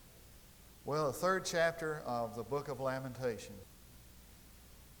Well, the third chapter of the book of Lamentations.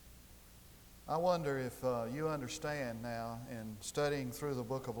 I wonder if you understand now in studying through the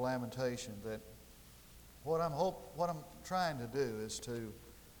book of Lamentation that what I'm trying to do is to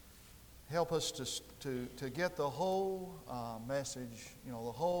help us to get the whole message, the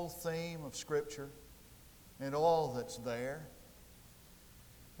whole theme of Scripture and all that's there.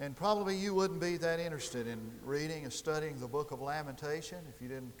 And probably you wouldn't be that interested in reading and studying the book of Lamentation if you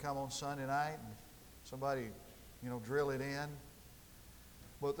didn't come on Sunday night and somebody, drill it in.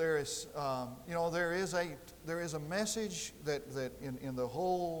 But there is a message that in the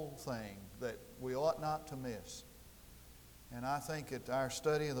whole thing that we ought not to miss. And I think that our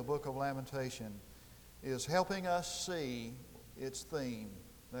study of the book of Lamentation is helping us see its theme,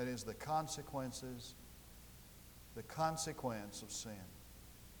 that is the consequence of sin.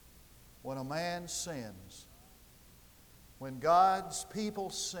 When a man sins, when God's people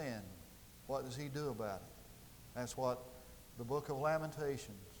sin, what does He do about it? That's what the book of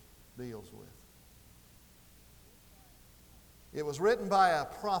Lamentations deals with. It was written by a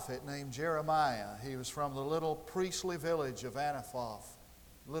prophet named Jeremiah. He was from the little priestly village of Anathoth,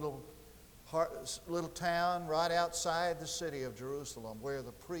 little town right outside the city of Jerusalem where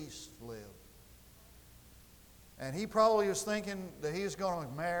the priests lived. And he probably was thinking that he was going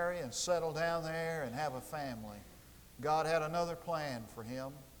to marry and settle down there and have a family. God had another plan for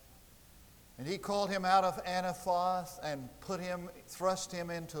him. And He called him out of Anathoth and thrust him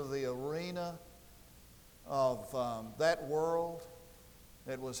into the arena of that world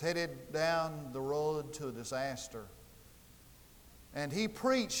that was headed down the road to disaster. And he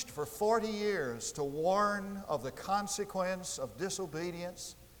preached for 40 years to warn of the consequence of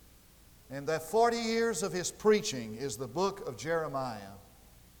disobedience. And that 40 years of his preaching is the book of Jeremiah.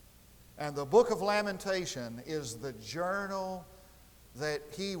 And the book of Lamentation is the journal that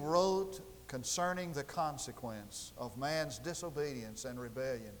he wrote concerning the consequence of man's disobedience and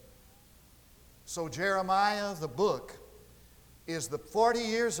rebellion. So Jeremiah, the book, is the 40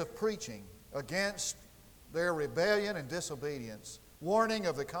 years of preaching against their rebellion and disobedience, warning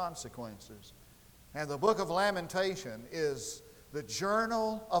of the consequences. And the book of Lamentation is the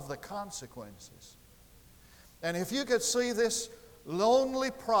journal of the consequences. And if you could see this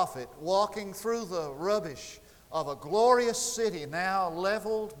lonely prophet walking through the rubbish of a glorious city now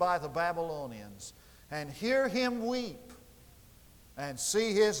leveled by the Babylonians and hear him weep and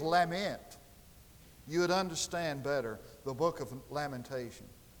see his lament, you would understand better the book of Lamentation.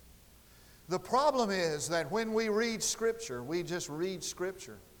 The problem is that when we read Scripture, we just read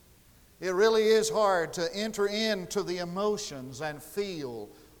Scripture. It really is hard to enter into the emotions and feel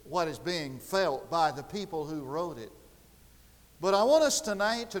what is being felt by the people who wrote it. But I want us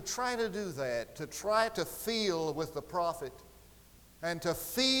tonight to try to do that, to try to feel with the prophet and to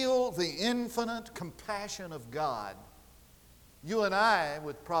feel the infinite compassion of God. You and I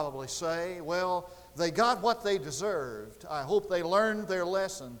would probably say, well, they got what they deserved. I hope they learned their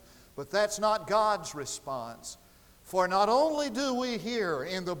lesson. But that's not God's response. For not only do we hear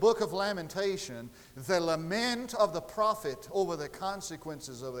in the book of Lamentation the lament of the prophet over the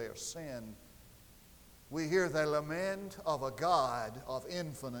consequences of their sin, we hear the lament of a God of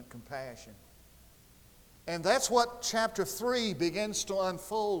infinite compassion. And that's what chapter 3 begins to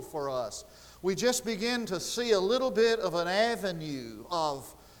unfold for us. We just begin to see a little bit of an avenue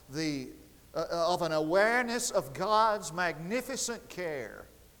of an awareness of God's magnificent care.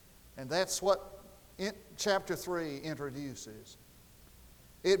 And that's what chapter 3 introduces.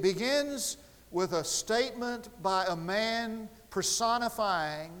 It begins with a statement by a man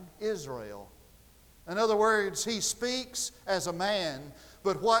personifying Israel. In other words, he speaks as a man,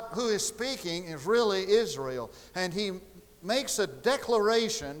 but who is speaking is really Israel. And he makes a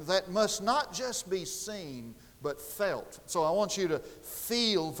declaration that must not just be seen, but felt. So I want you to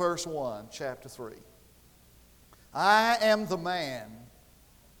feel verse 1, chapter 3. I am the man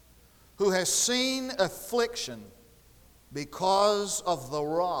who has seen affliction because of the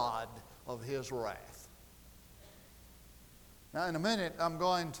rod of His wrath. Now in a minute I'm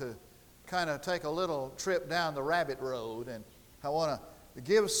going to kind of take a little trip down the rabbit road, and I want to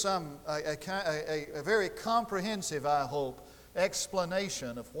give a very comprehensive, I hope,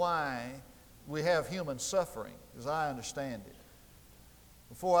 explanation of why we have human suffering, as I understand it.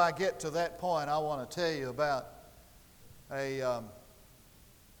 Before I get to that point, I want to tell you about a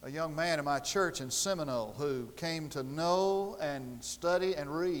young man in my church in Seminole who came to know and study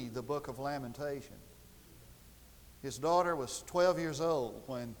and read the book of Lamentation. His daughter was 12 years old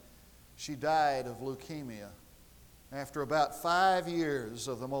when she died of leukemia after about 5 years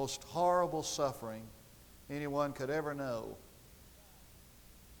of the most horrible suffering anyone could ever know.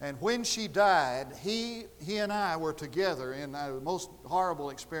 And when she died, he and I were together in the most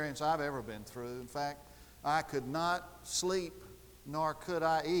horrible experience I've ever been through. In fact, I could not sleep, nor could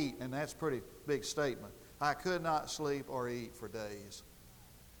I eat. And that's a pretty big statement. I could not sleep or eat for days.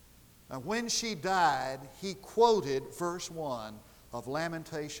 And when she died, he quoted verse 1 of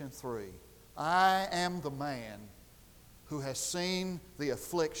Lamentations 3. I am the man who has seen the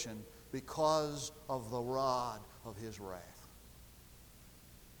affliction because of the rod of his wrath.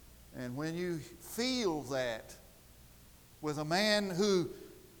 And when you feel that with a man who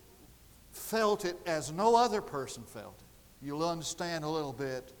felt it as no other person felt it, you'll understand a little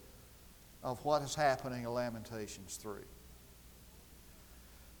bit of what is happening in Lamentations 3.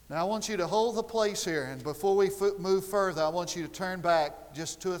 Now I want you to hold the place here, and before we move further, I want you to turn back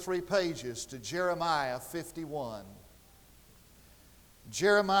just 2 or 3 pages to Jeremiah 51.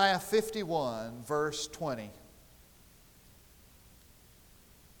 Jeremiah 51, verse 20.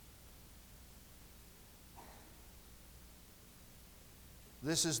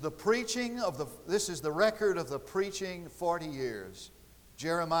 This is the record of the preaching 40 years.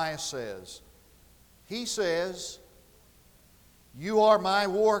 Jeremiah says, he says, you are my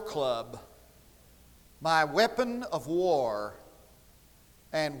war club, my weapon of war,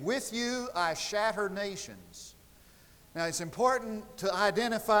 and with you I shatter nations. Now it's important to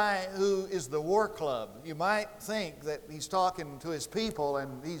identify who is the war club. You might think that he's talking to his people,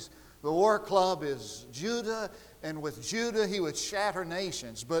 and the war club is Judah, and with Judah he would shatter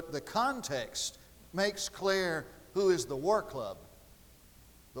nations. But the context makes clear who is the war club.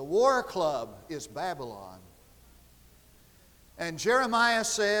 The war club is Babylon. And Jeremiah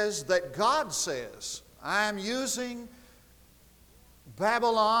says that God says, I'm using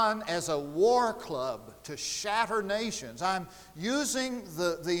Babylon as a war club to shatter nations. I'm using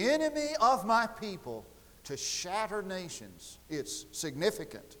the enemy of my people to shatter nations. It's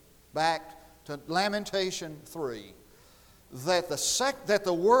significant. Back to Lamentation 3, that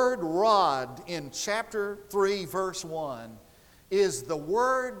the word rod in chapter 3, verse 1 is the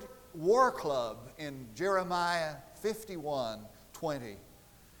word war club in Jeremiah 51:20.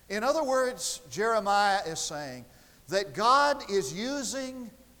 In other words, Jeremiah is saying that God is using,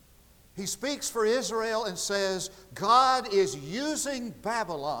 he speaks for Israel and says, God is using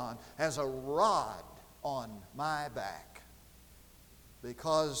Babylon as a rod on my back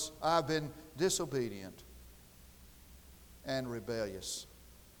because I've been disobedient and rebellious.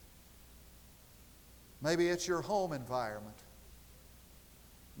 Maybe it's your home environment.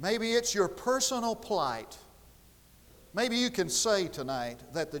 Maybe it's your personal plight. Maybe you can say tonight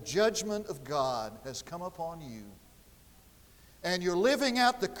that the judgment of God has come upon you, and you're living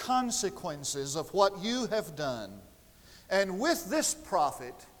out the consequences of what you have done. And with this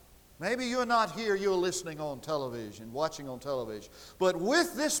prophet, maybe you're not here, you're listening on television, watching on television, but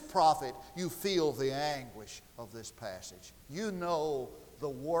with this prophet, you feel the anguish of this passage. You know the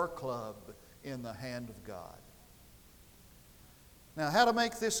war club in the hand of God. Now, how to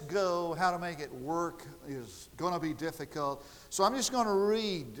make this go, how to make it work is going to be difficult. So I'm just going to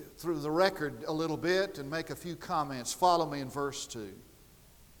read through the record a little bit and make a few comments. Follow me in verse 2.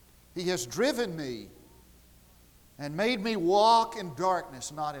 He has driven me and made me walk in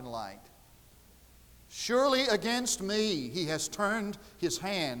darkness, not in light. Surely against me he has turned his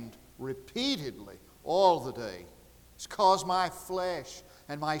hand repeatedly all the day. He's caused my flesh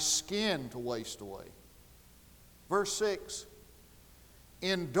and my skin to waste away. Verse 6.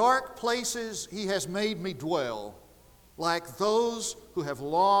 In dark places he has made me dwell, like those who have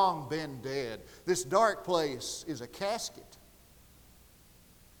long been dead. This dark place is a casket.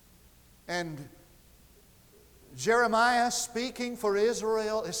 And Jeremiah, speaking for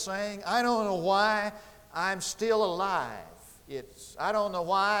Israel, is saying, I don't know why I'm still alive. I don't know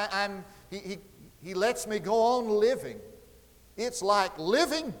why he lets me go on living. It's like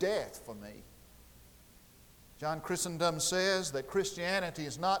living death for me. John Chrysostom says that Christianity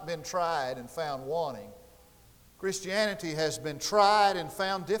has not been tried and found wanting. Christianity has been tried and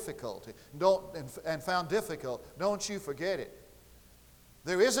found difficult. Don't you forget it.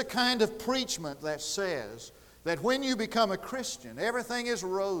 There is a kind of preachment that says that when you become a Christian, everything is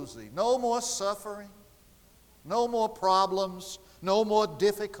rosy. No more suffering, no more problems, no more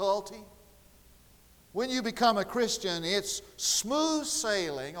difficulty. When you become a Christian, it's smooth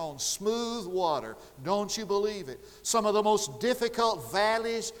sailing on smooth water. Don't you believe it? Some of the most difficult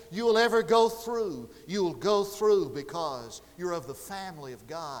valleys you will ever go through, you will go through because you're of the family of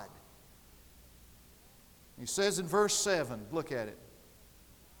God. He says in verse 7, look at it.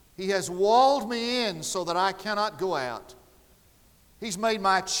 He has walled me in so that I cannot go out. He's made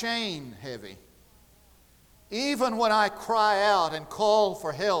my chain heavy. Even when I cry out and call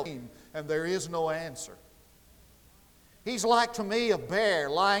for help, and there is no answer. He's like to me a bear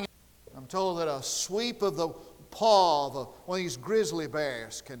lying. I'm told that a sweep of the paw of one of these grizzly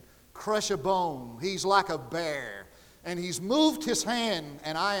bears can crush a bone. He's like a bear. And He's moved His hand,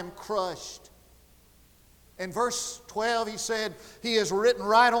 and I am crushed. In verse 12, He said, He has written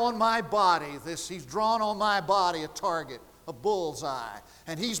right on my body, He's drawn on my body a target, a bullseye.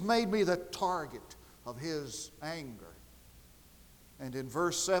 And He's made me the target of His anger. And in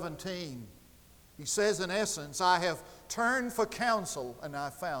verse 17, He says in essence, I have turned for counsel and I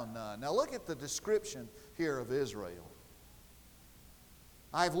found none. Now look at the description here of Israel.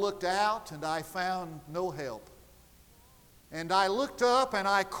 I've looked out and I found no help. And I looked up and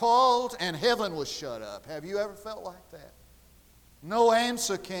I called and heaven was shut up. Have you ever felt like that? No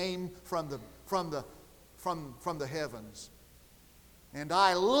answer came from the heavens. And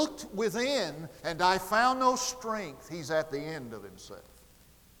I looked within and I found no strength. He's at the end of himself.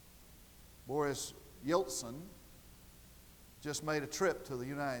 Boris Yeltsin just made a trip to the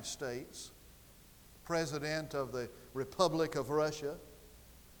United States, President of the Republic of Russia.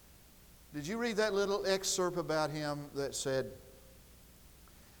 Did you read that little excerpt about him that said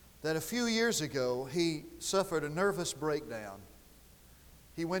that a few years ago he suffered a nervous breakdown?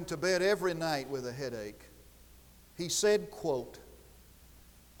 He went to bed every night with a headache. He said, quote,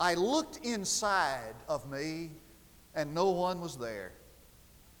 I looked inside of me and no one was there.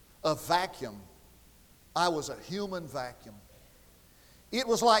 A vacuum. I was a human vacuum. It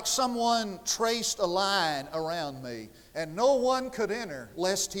was like someone traced a line around me, and no one could enter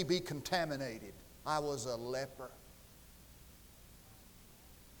lest he be contaminated. I was a leper.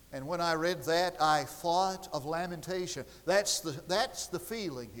 And when I read that, I thought of Lamentations. That's the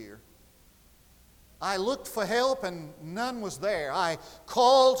feeling here. I looked for help and none was there. I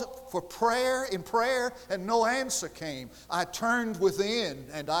called for prayer and no answer came. I turned within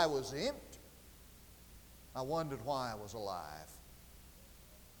and I was empty. I wondered why I was alive.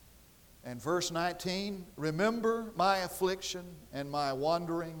 And verse 19, remember my affliction and my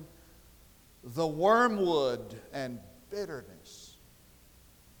wandering, the wormwood and bitterness.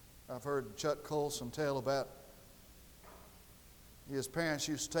 I've heard Chuck Colson tell about his parents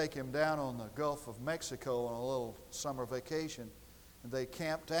used to take him down on the Gulf of Mexico on a little summer vacation. And they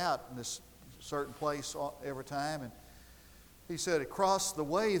camped out in this certain place every time. And he said across the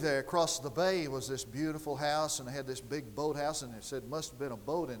way there, across the bay, was this beautiful house. And they had this big boathouse. And it said must have been a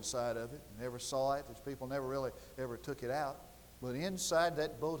boat inside of it. Never saw it. These people never really ever took it out. But inside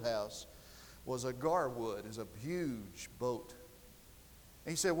that boathouse was a garwood. It's a huge boat.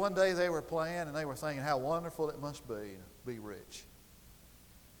 And he said one day they were playing and they were thinking how wonderful it must be to be rich.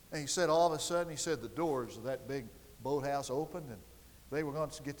 And he said all of a sudden, he said the doors of that big boathouse opened and they were going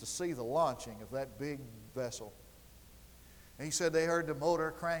to get to see the launching of that big vessel. And he said they heard the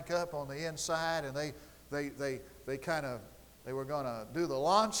motor crank up on the inside and they were going to do the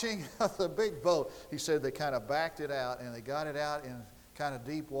launching of the big boat. He said they kind of backed it out and they got it out in kind of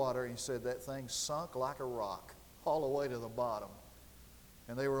deep water. He said that thing sunk like a rock all the way to the bottom.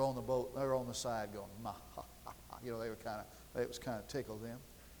 And they were on the boat, they were on the side going, ma, ha, ha, ha. You know, it was kind of tickled them.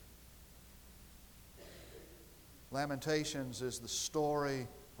 Lamentations is the story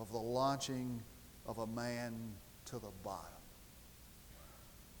of the launching of a man to the bottom.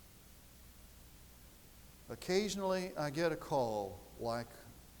 Occasionally I get a call like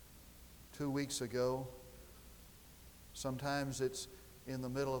 2 weeks ago. Sometimes it's in the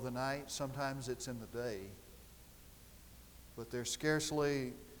middle of the night, sometimes it's in the day. But there's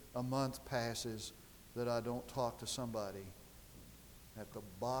scarcely a month passes that I don't talk to somebody at the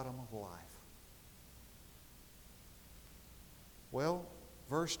bottom of life. Well,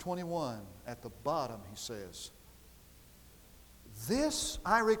 verse 21, at the bottom he says, this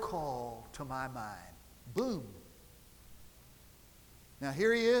I recall to my mind. Boom. Now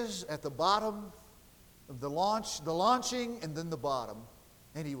here he is at the bottom of the launching and then the bottom,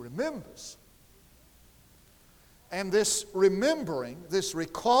 and he remembers. And this remembering, this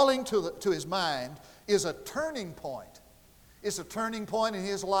recalling to his mind is a turning point. It's a turning point in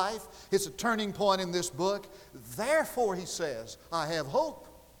his life. It's a turning point in this book. Therefore, he says, I have hope.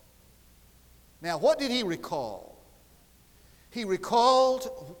 Now, what did he recall? He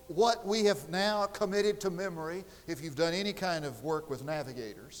recalled what we have now committed to memory if you've done any kind of work with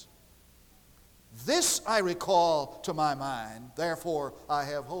navigators. This I recall to my mind, therefore I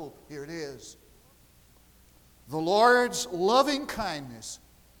have hope. Here it is. The Lord's loving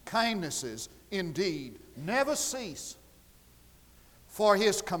kindnesses indeed never cease, for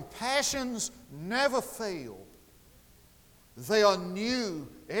His compassions never fail. They are new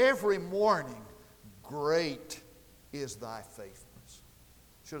every morning. great is thy faithfulness.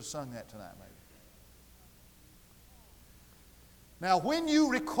 Should have sung that tonight, maybe. Now, when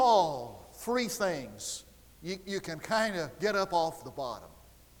you recall three things, you can kind of get up off the bottom.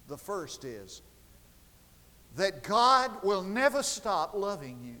 The first is that God will never stop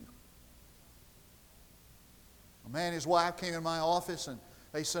loving you. A man and his wife came in my office, and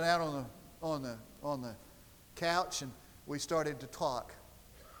they sat down on the couch, and we started to talk.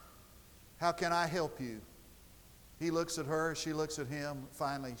 How can I help you? He looks at her, she looks at him.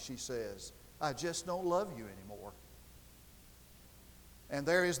 Finally, she says, I just don't love you anymore. And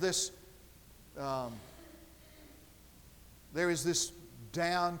there is this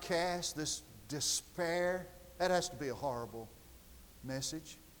downcast, this despair. That has to be a horrible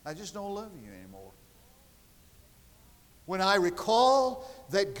message. I just don't love you anymore. When I recall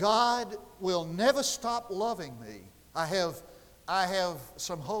that God will never stop loving me, I have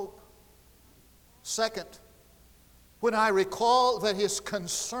some hope. Second, when I recall that His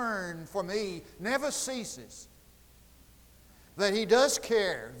concern for me never ceases, that He does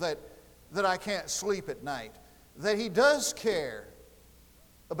care that I can't sleep at night, that He does care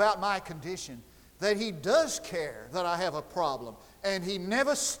about my condition, that He does care that I have a problem, and He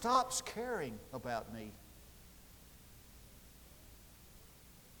never stops caring about me.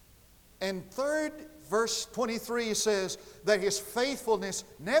 And third, verse 23 says that His faithfulness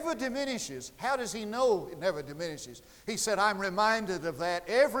never diminishes. How does He know it never diminishes? He said, I'm reminded of that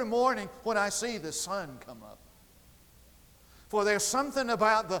every morning when I see the sun come up. For there's something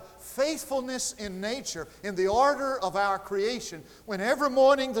about the faithfulness in nature, in the order of our creation. When every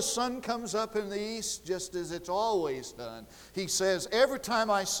morning the sun comes up in the east, just as it's always done, He says, every time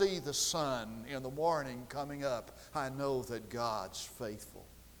I see the sun in the morning coming up, I know that God's faithful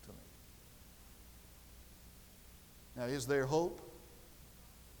to me. Now, is there hope?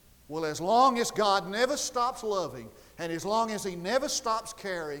 Well, as long as God never stops loving, and as long as He never stops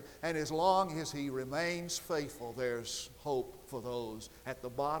caring, and as long as He remains faithful, there's hope for those at the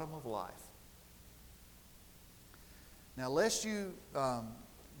bottom of life. Now, lest you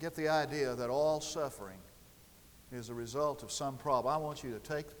get the idea that all suffering is a result of some problem, I want you to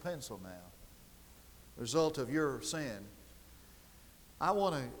take the pencil now. The result of your sin. I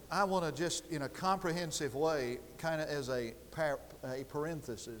want to just, in a comprehensive way, kind of as a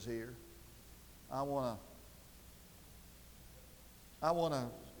parenthesis here, I want to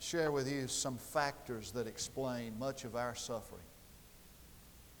share with you some factors that explain much of our suffering.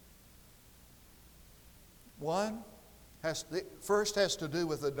 One, first has to do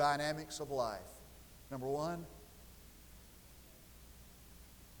with the dynamics of life. Number one,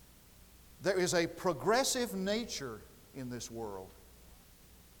 there is a progressive nature in this world.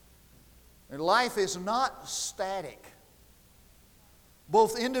 And life is not static.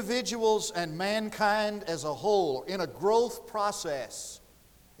 Both individuals and mankind as a whole, in a growth process,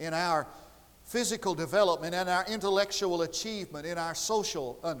 in our physical development, in our intellectual achievement, in our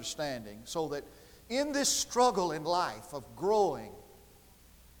social understanding, so that in this struggle in life of growing,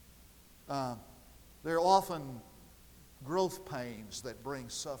 there are often growth pains that bring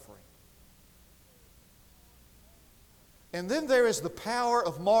suffering. And then there is the power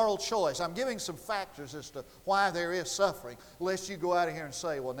of moral choice. I'm giving some factors as to why there is suffering, lest you go out of here and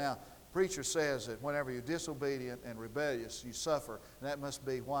say, well, now, preacher says that whenever you're disobedient and rebellious, you suffer, and that must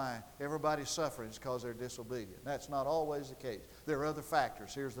be why everybody's suffering is because they're disobedient. That's not always the case. There are other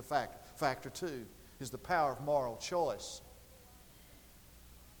factors. Here's the factor. Factor two is the power of moral choice.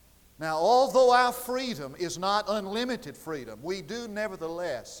 Now, although our freedom is not unlimited freedom, we do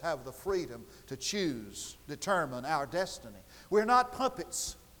nevertheless have the freedom to choose, determine our destiny. We're not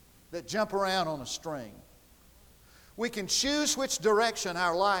puppets that jump around on a string. We can choose which direction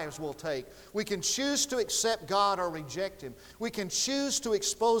our lives will take. We can choose to accept God or reject Him. We can choose to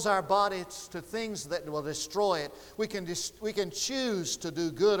expose our bodies to things that will destroy it. We can choose to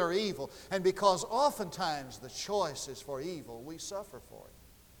do good or evil. And because oftentimes the choice is for evil, we suffer for it.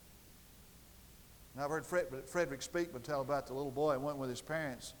 And I've heard Frederick Speakman tell about the little boy who went with his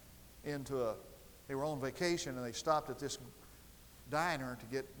parents they were on vacation, and they stopped at this diner to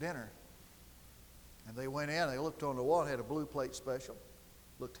get dinner. And they went in, they looked on the wall, had a blue plate special.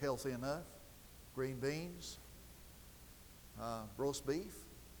 Looked healthy enough. Green beans, roast beef,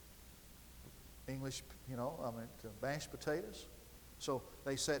 English, mashed potatoes. So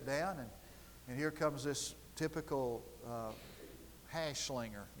they sat down, and here comes this typical hash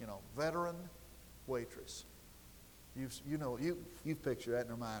slinger, veteran waitress. You've pictured that in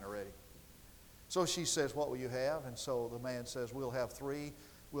your mind already. So she says, what will you have? And so the man says, we'll have three.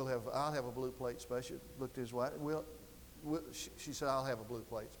 I'll have a blue plate special. Looked at his wife. She said, I'll have a blue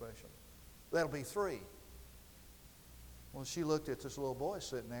plate special. That'll be 3. Well, she looked at this little boy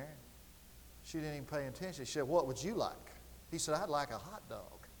sitting there. She didn't even pay attention. She said, what would you like? He said, I'd like a hot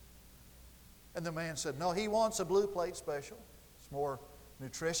dog. And the man said, no, he wants a blue plate special. It's more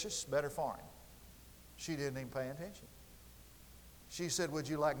nutritious, better for him. She didn't even pay attention. She said, would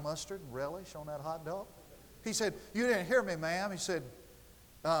you like mustard and relish on that hot dog? He said, you didn't hear me, ma'am. He said,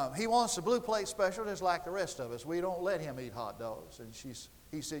 he wants the blue plate special just like the rest of us. We don't let him eat hot dogs. And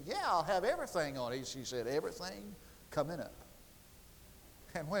he said, yeah, I'll have everything on it. She said, everything coming up.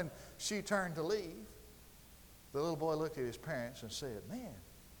 And when she turned to leave, the little boy looked at his parents and said, man,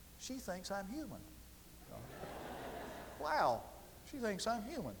 she thinks I'm human. Wow, she thinks I'm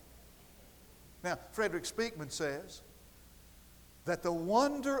human. Now, Frederick Speakman says that the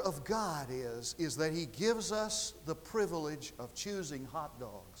wonder of God is that He gives us the privilege of choosing hot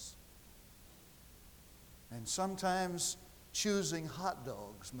dogs. And sometimes choosing hot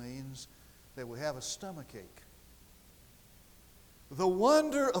dogs means that we have a stomachache. The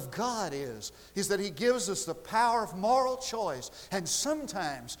wonder of God is that He gives us the power of moral choice. And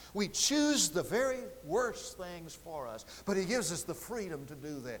sometimes we choose the very worst things for us. But He gives us the freedom to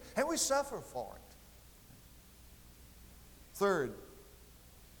do that. And we suffer for it. Third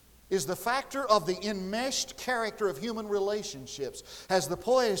is the factor of the enmeshed character of human relationships. As the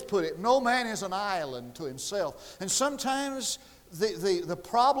poet put it, no man is an island to himself. And sometimes the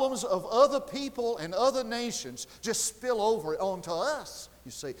problems of other people and other nations just spill over onto us,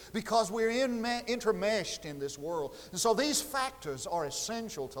 you see, because we're intermeshed in this world. And so these factors are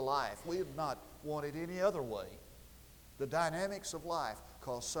essential to life. We would not want it any other way. The dynamics of life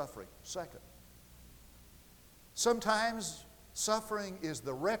cause suffering. Second, sometimes suffering is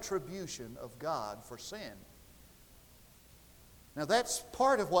the retribution of God for sin. Now that's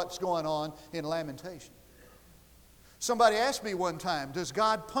part of what's going on in Lamentations. Somebody asked me one time, does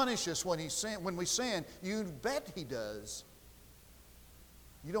God punish us when we sin? You bet He does.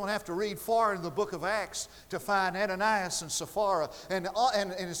 You don't have to read far in the book of Acts to find Ananias and Sapphira. And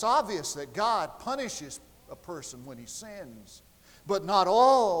it's obvious that God punishes a person when he sins. But not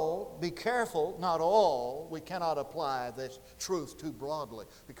all, be careful, not all, we cannot apply this truth too broadly,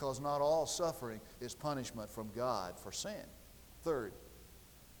 because not all suffering is punishment from God for sin. Third,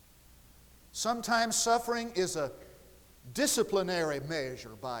 sometimes suffering is a disciplinary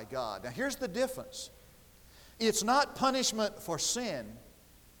measure by God. Now here's the difference. It's not punishment for sin.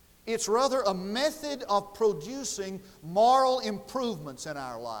 It's rather a method of producing moral improvements in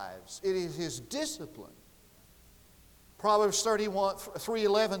our lives. It is His discipline. Proverbs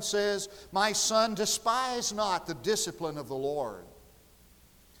 3:11 says, my son, despise not the discipline of the Lord,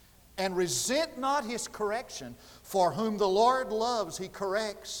 and resent not His correction, for whom the Lord loves He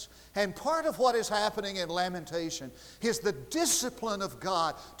corrects. And part of what is happening in Lamentation is the discipline of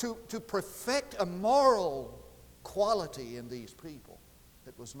God to perfect a moral quality in these people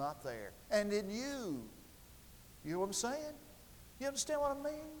that was not there. And in you. You know what I'm saying? You understand what I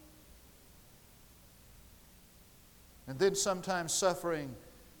mean? And then sometimes suffering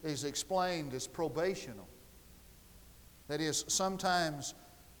is explained as probational. That is, sometimes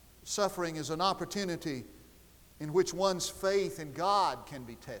suffering is an opportunity in which one's faith in God can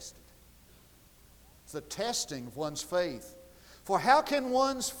be tested. It's the testing of one's faith. For how can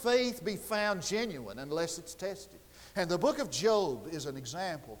one's faith be found genuine unless it's tested? And the book of Job is an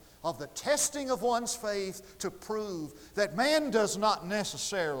example of the testing of one's faith to prove that man does not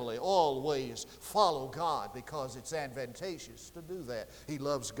necessarily always follow God because it's advantageous to do that. He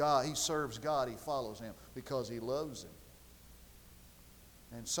loves God, he serves God, he follows Him because he loves Him.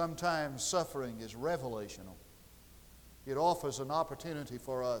 And sometimes suffering is revelational. It offers an opportunity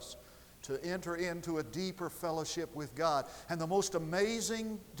for us to enter into a deeper fellowship with God. And the most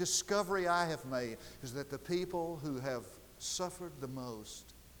amazing discovery I have made is that the people who have suffered the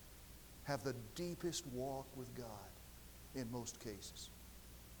most have the deepest walk with God in most cases.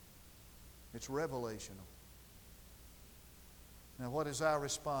 It's revelational. Now, what is our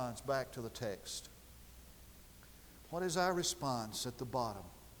response back to the text? What is our response at the bottom?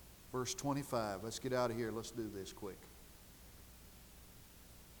 Verse 25. Let's get out of here. Let's do this quick.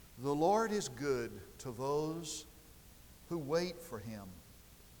 The Lord is good to those who wait for Him,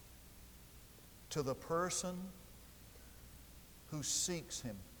 to the person who seeks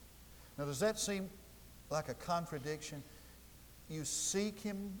Him. Now, does that seem like a contradiction? You seek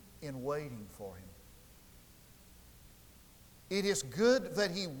Him in waiting for Him. It is good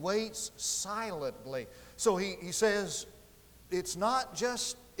that He waits silently. So he says it's not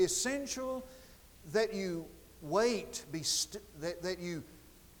just essential that you wait, that you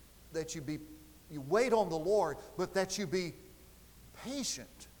wait on the Lord, but that you be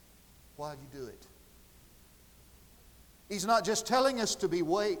patient while you do it. He's not just telling us to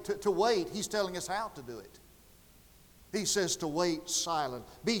wait. He's telling us how to do it. He says to wait silent.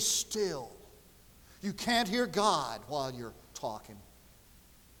 Be still. You can't hear God while you're talking.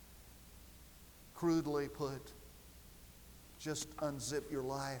 Crudely put, just unzip your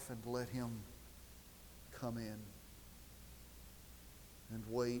life and let Him come in. And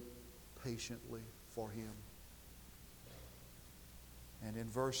wait patiently for Him. And in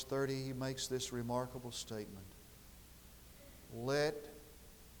verse 30, he makes this remarkable statement. Let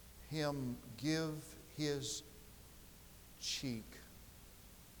him give his cheek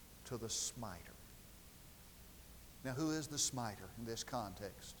to the smiter. Now, who is the smiter in this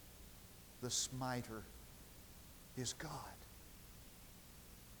context? The smiter is God.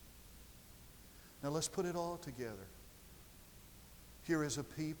 Now, let's put it all together. Here is a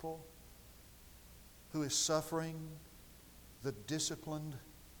people who is suffering the disciplined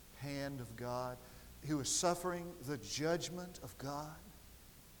hand of God, who is suffering the judgment of God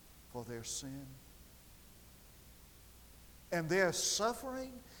for their sin. And their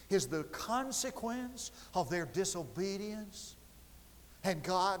suffering is the consequence of their disobedience. And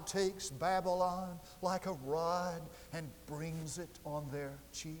God takes Babylon like a rod and brings it on their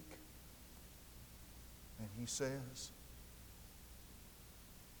cheek. And He says,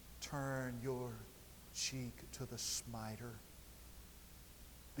 turn your cheek to the smiter,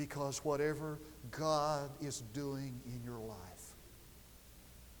 because whatever God is doing in your life,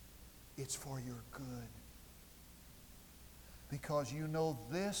 it's for your good. Because you know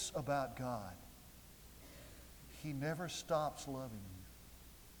this about God: He never stops loving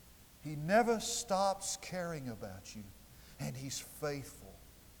you. He never stops caring about you. And He's faithful.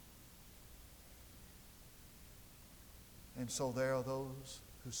 And so there are those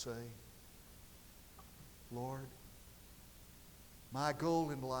who say, Lord, my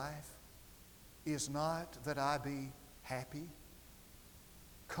goal in life is not that I be happy,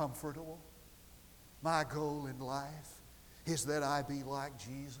 comfortable. My goal in life is that I be like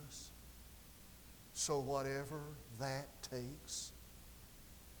Jesus. So whatever that takes,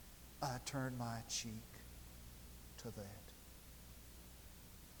 I turn my cheek to that.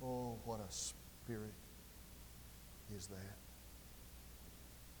 Oh, what a spirit is that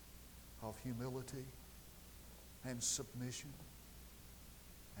of humility and submission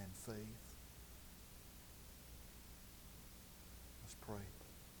and faith. Let's pray.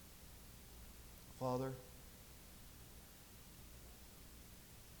 Father,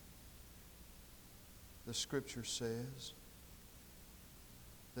 the Scripture says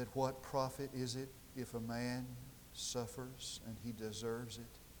that what profit is it if a man suffers and he deserves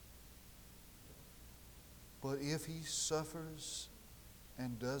it? But if he suffers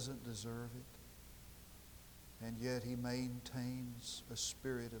and doesn't deserve it, and yet he maintains a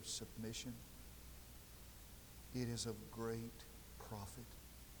spirit of submission, it is of great profit.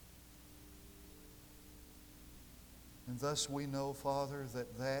 And thus we know, Father,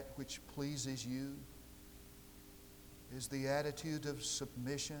 that that which pleases you is the attitude of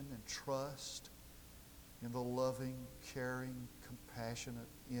submission and trust in the loving, caring, compassionate,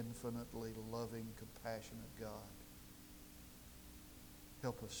 infinitely loving, compassionate God.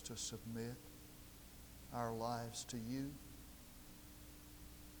 Help us to submit our lives to you.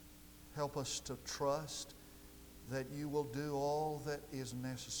 Help us to trust that you will do all that is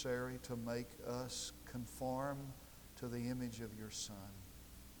necessary to make us conform to the image of your Son.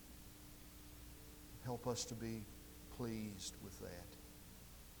 Help us to be pleased with that.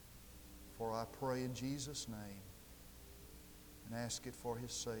 For I pray in Jesus' name and ask it for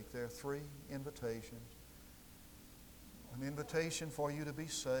His sake. There are 3 invitations. An invitation for you to be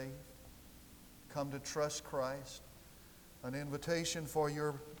saved, come to trust Christ. An invitation for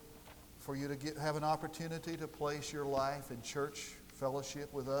you to have an opportunity to place your life in church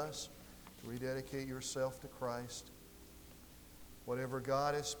fellowship with us, to rededicate yourself to Christ. Whatever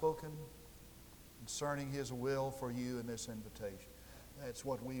God has spoken concerning His will for you in this invitation, that's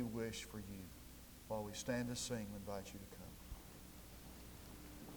what we wish for you. While we stand to sing, we invite you to come.